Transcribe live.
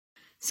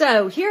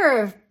So here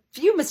are a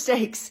few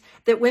mistakes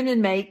that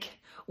women make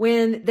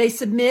when they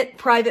submit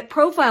private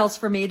profiles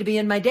for me to be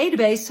in my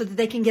database so that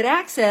they can get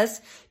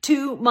access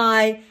to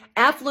my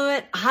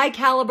affluent, high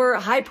caliber,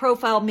 high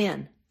profile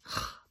men.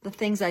 The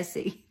things I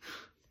see.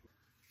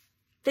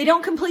 They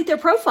don't complete their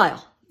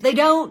profile. They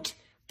don't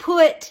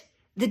put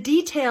the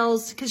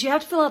details, because you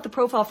have to fill out the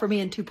profile for me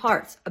in 2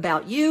 parts: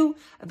 about you,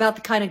 about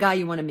the kind of guy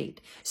you want to meet.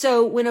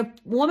 So when a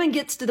woman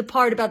gets to the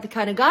part about the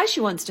kind of guy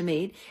she wants to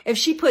meet, if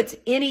she puts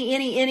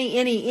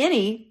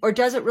any, or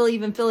doesn't really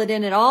even fill it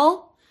in at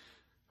all,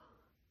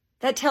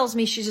 that tells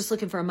me she's just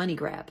looking for a money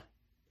grab.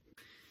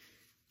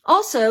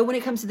 Also, when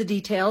it comes to the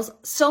details,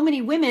 so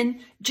many women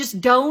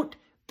just don't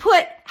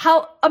put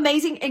how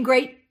amazing and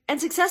great and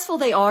successful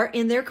they are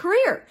in their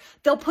career.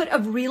 They'll put a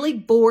really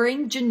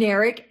boring,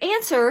 generic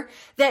answer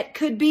that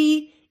could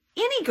be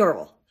any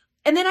girl.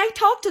 And then I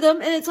talk to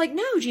them and it's like,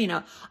 no,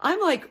 Gina, I'm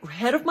like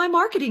head of my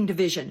marketing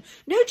division.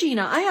 No,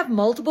 Gina, I have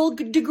multiple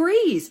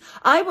degrees.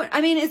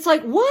 It's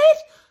like, what?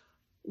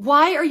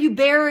 Why are you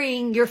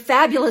burying your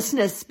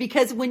fabulousness?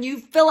 Because when you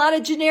fill out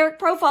a generic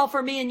profile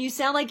for me and you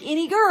sound like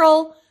any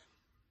girl,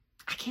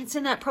 I can't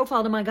send that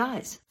profile to my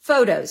guys.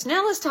 Photos.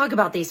 Now let's talk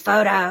about these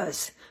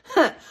photos.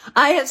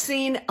 I have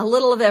seen a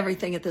little of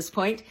everything at this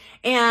point,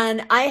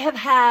 and I have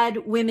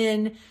had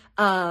women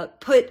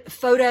put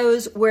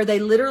photos where they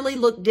literally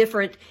look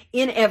different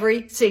in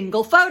every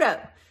single photo.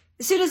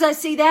 As soon as I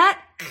see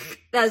that,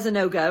 that is a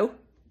no-go.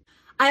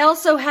 I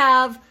also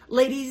have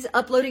ladies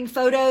uploading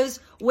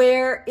photos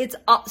where it's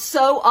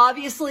so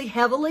obviously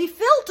heavily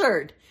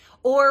filtered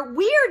or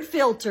weird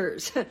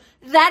filters.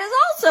 That is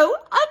also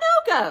a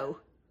no-go.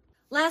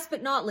 Last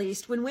but not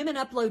least, when women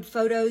upload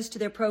photos to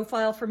their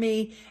profile for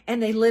me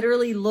and they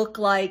literally look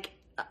like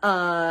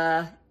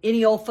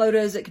any old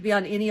photos that could be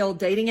on any old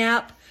dating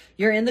app,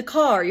 you're in the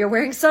car, you're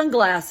wearing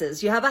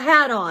sunglasses, you have a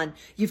hat on,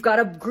 you've got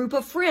a group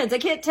of friends. I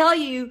can't tell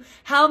you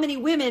how many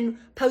women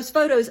post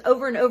photos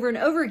over and over and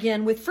over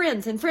again with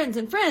friends and friends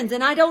and friends,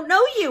 and I don't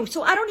know you,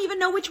 so I don't even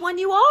know which one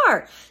you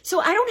are. So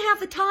I don't have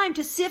the time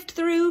to sift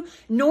through,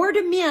 nor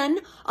do men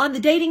on the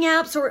dating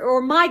apps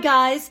or my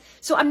guys,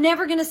 so I'm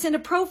never going to send a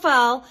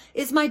profile.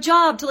 It's my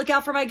job to look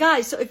out for my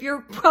guys. So if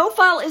your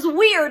profile is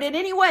weird in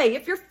any way,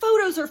 if your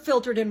photos are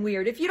filtered and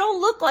weird, if you don't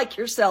look like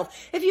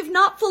yourself, if you've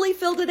not fully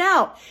filled it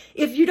out,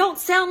 if you don't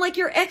sound like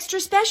you're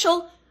extra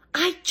special,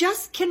 I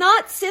just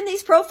cannot send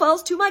these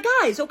profiles to my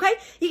guys, okay?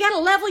 You got to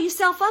level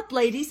yourself up,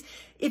 ladies.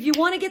 If you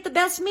want to get the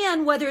best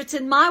men, whether it's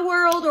in my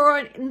world or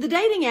in the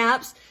dating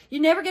apps,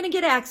 you're never going to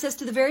get access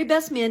to the very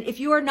best men if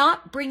you are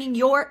not bringing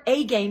your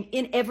A game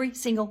in every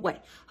single way.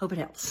 Hope it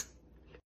helps.